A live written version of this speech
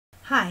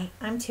Hi,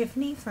 I'm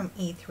Tiffany from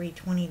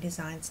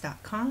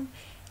e320designs.com,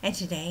 and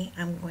today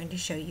I'm going to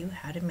show you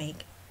how to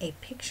make a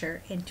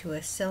picture into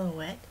a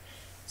silhouette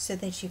so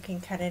that you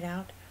can cut it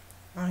out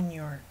on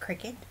your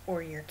Cricut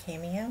or your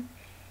Cameo.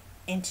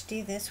 And to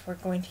do this, we're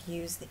going to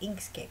use the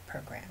Inkscape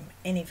program,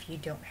 and if you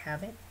don't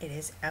have it, it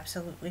is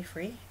absolutely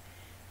free,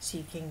 so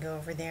you can go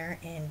over there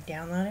and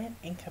download it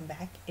and come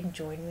back and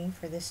join me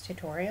for this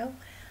tutorial.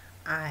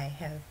 I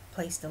have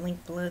placed a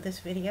link below this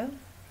video.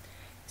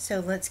 So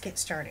let's get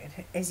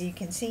started. As you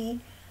can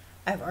see,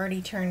 I've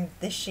already turned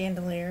this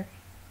chandelier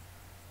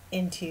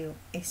into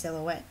a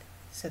silhouette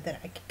so that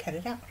I can cut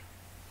it out.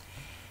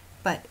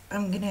 But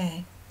I'm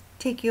gonna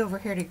take you over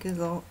here to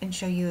Google and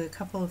show you a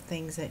couple of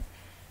things that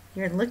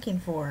you're looking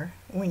for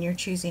when you're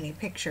choosing a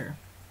picture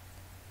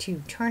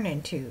to turn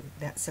into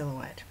that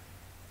silhouette.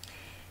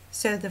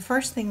 So the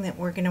first thing that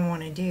we're gonna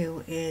want to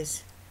do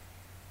is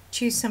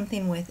choose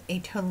something with a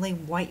totally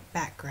white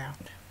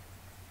background.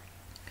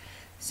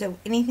 So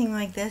anything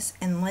like this,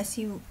 unless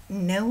you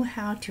know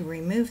how to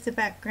remove the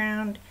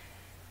background,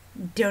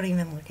 don't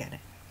even look at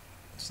it.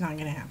 It's not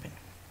going to happen.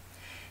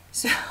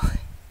 So,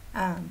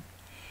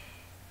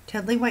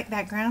 totally white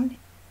background.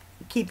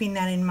 Keeping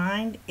that in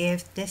mind,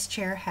 if this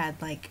chair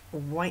had like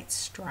white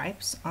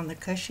stripes on the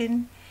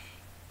cushion,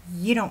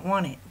 you don't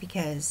want it,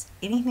 because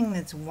anything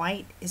that's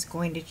white is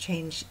going to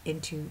change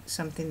into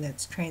something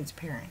that's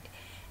transparent,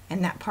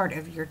 and that part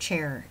of your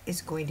chair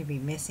is going to be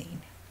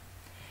missing.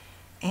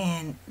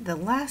 And the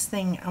last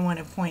thing I want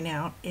to point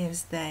out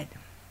is that,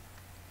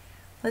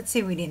 let's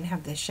say we didn't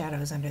have the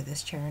shadows under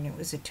this chair and it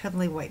was a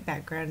totally white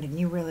background and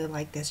you really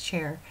like this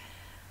chair,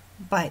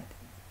 but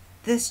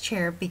this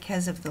chair,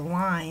 because of the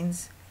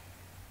lines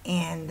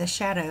and the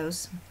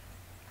shadows,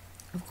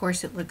 of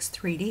course it looks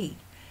 3D.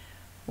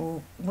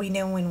 Well, we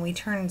know when we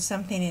turn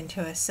something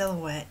into a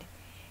silhouette,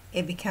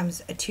 it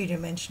becomes a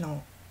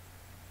two-dimensional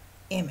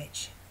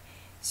image.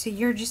 So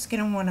you're just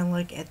going to want to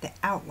look at the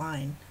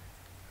outline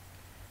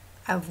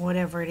of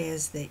whatever it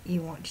is that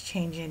you want to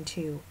change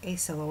into a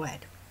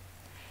silhouette.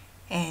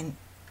 And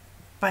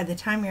by the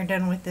time you're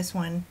done with this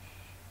one,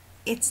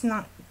 it's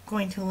not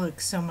going to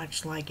look so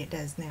much like it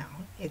does now.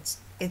 It's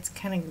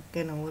kind of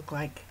going to look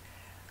like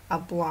a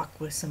block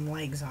with some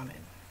legs on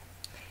it.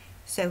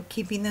 So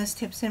keeping those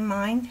tips in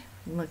mind,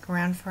 look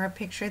around for a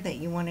picture that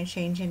you want to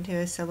change into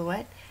a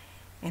silhouette,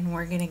 and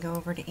we're going to go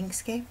over to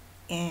Inkscape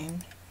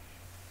and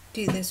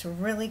do this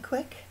really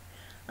quick.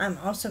 I'm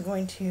also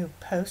going to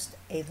post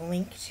a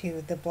link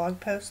to the blog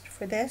post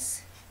for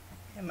this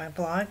in my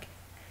blog.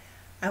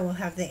 I will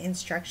have the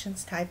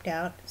instructions typed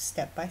out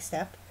step by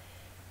step,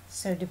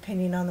 so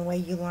depending on the way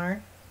you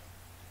learn,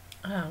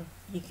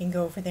 you can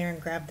go over there and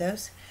grab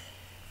those.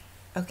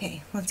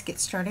 Okay, let's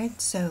get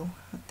started. So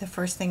the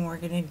first thing we're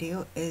going to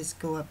do is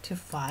go up to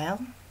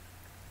File,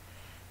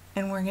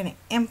 and we're going to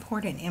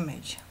import an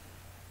image.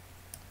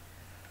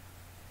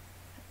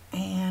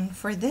 And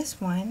for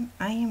this one,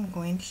 I am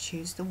going to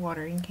choose the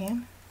watering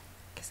can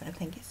because I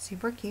think it's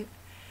super cute.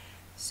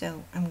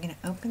 So I'm going to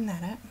open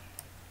that up.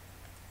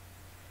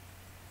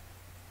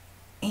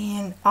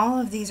 And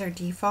all of these are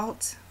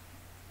defaults.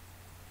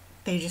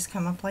 They just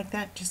come up like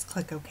that. Just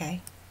click OK.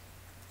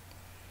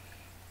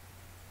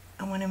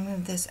 I want to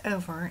move this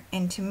over,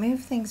 and to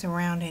move things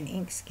around in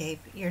Inkscape,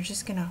 you're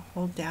just going to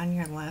hold down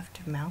your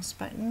left mouse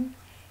button.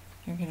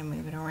 You're going to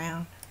move it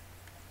around.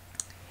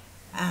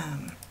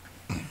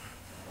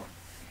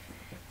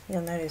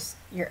 You'll notice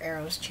your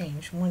arrows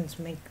change. One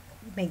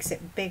makes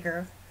it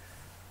bigger,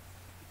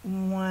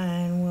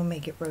 one will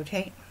make it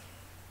rotate.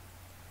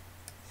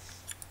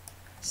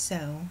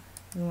 So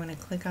we want to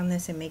click on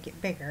this and make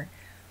it bigger.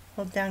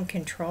 Hold down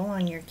Control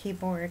on your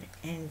keyboard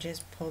and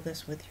just pull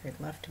this with your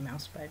left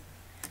mouse button.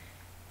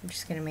 I'm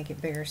just going to make it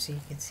bigger so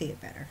you can see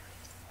it better.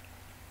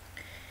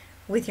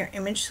 With your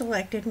image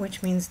selected,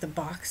 which means the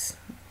box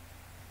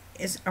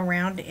is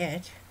around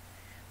it,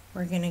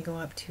 we're going to go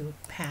up to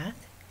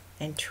Path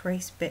and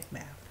Trace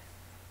Bitmap.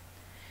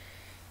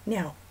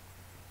 Now,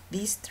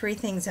 these three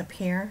things up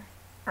here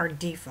are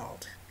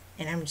default,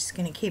 and I'm just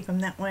going to keep them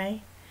that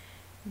way.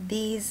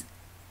 These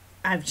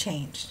I've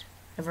changed.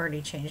 I've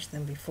already changed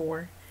them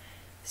before.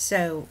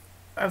 So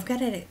I've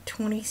got it at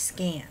 20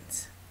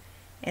 scans.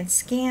 And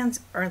scans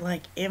are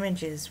like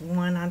images,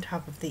 one on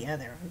top of the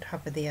other, on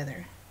top of the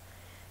other.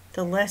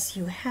 The less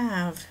you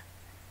have,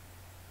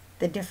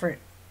 the different,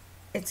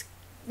 it's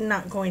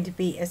not going to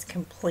be as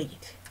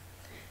complete.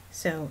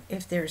 So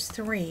if there's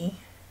 3,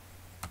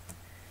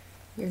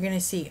 you're going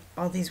to see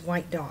all these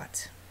white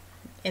dots,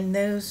 and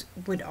those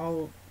would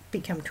all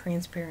become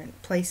transparent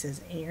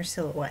places in your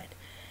silhouette.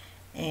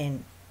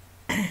 And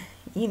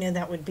you know,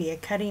 that would be a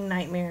cutting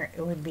nightmare.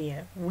 It would be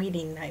a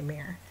weeding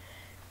nightmare.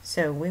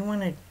 So we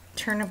want to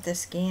turn up the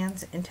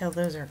scans until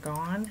those are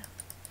gone.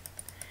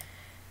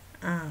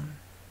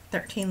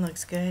 13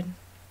 looks good.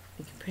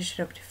 You can push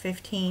it up to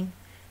 15.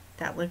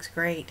 That looks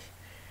great.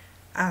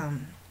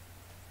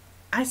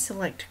 I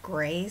select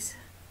grays,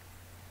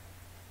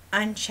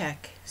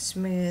 uncheck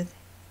smooth,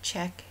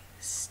 check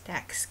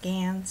stack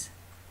scans,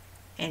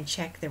 and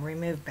check the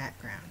remove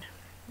background.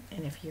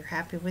 And if you're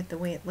happy with the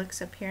way it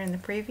looks up here in the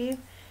preview,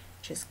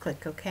 just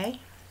click OK.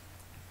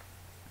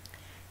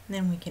 And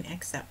then we can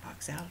X that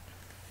box out.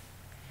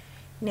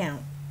 Now,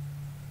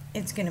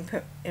 it's going to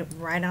put it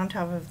right on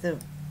top of the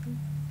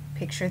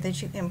picture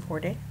that you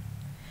imported.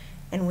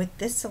 And with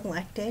this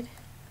selected,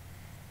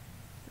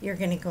 you're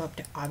going to go up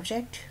to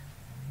Object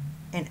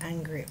and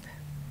Ungroup.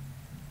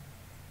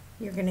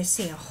 You're going to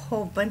see a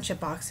whole bunch of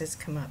boxes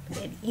come up,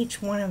 and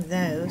each one of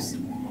those,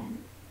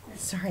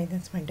 sorry,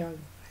 that's my dog.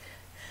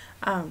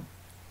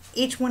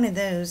 Each one of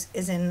those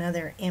is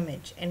another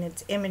image, and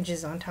it's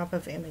images on top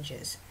of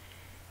images.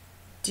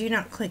 Do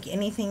not click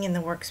anything in the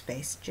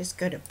workspace. Just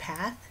go to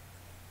Path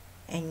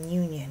and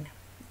Union,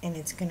 and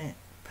it's going to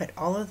put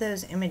all of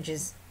those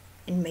images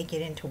and make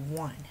it into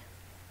one.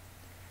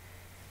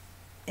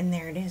 And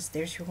there it is.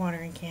 There's your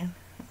watering can.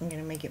 I'm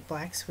going to make it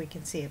black so we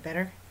can see it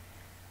better.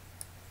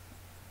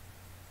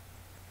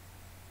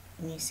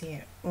 And you see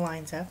it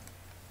lines up.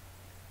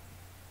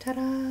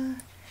 Ta-da!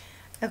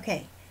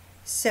 Okay,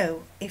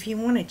 so if you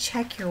want to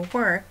check your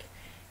work,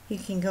 you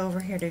can go over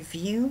here to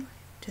View,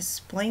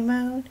 Display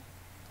Mode,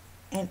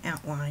 and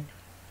Outline.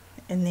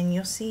 And then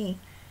you'll see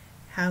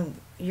how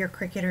your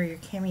Cricut or your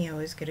Cameo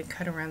is going to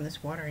cut around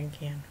this watering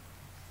can.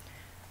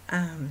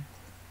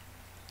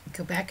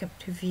 Go back up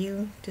to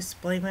View,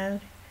 Display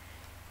Mode,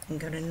 and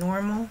go to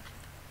Normal.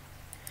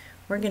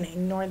 We're going to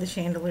ignore the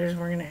chandeliers.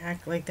 We're going to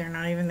act like they're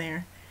not even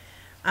there.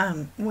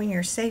 When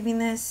you're saving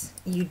this,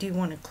 you do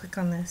want to click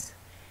on this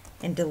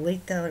and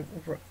delete the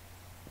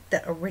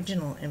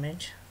original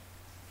image.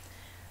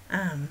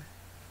 And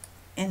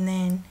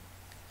then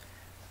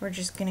we're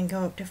just going to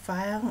go up to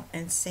File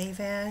and Save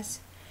As.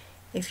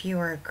 If you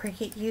are a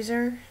Cricut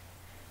user,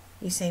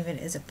 you save it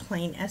as a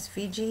plain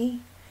SVG.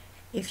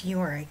 If you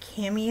are a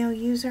Cameo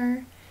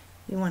user,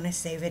 you want to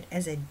save it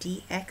as a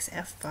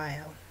DXF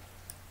file.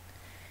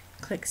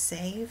 Click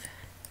Save.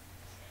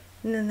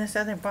 And then this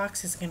other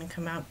box is going to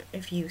come out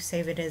if you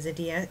save it as a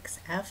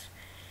DXF.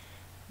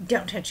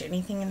 Don't touch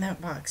anything in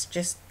that box.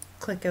 Just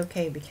click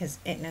OK because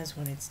it knows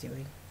what it's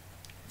doing.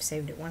 I've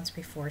saved it once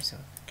before, so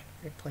I can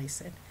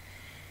replace it.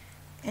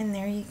 And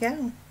there you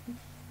go.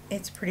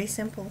 It's pretty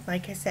simple.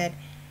 Like I said,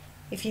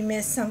 if you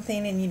miss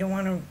something and you don't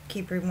want to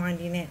keep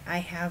rewinding it, I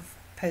have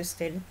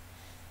posted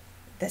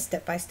the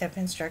step-by-step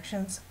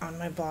instructions on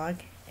my blog,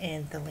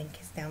 and the link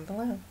is down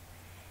below.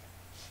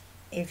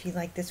 If you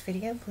like this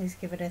video, please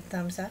give it a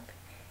thumbs up,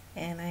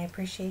 and I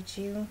appreciate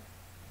you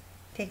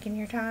taking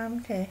your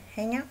time to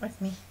hang out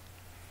with me.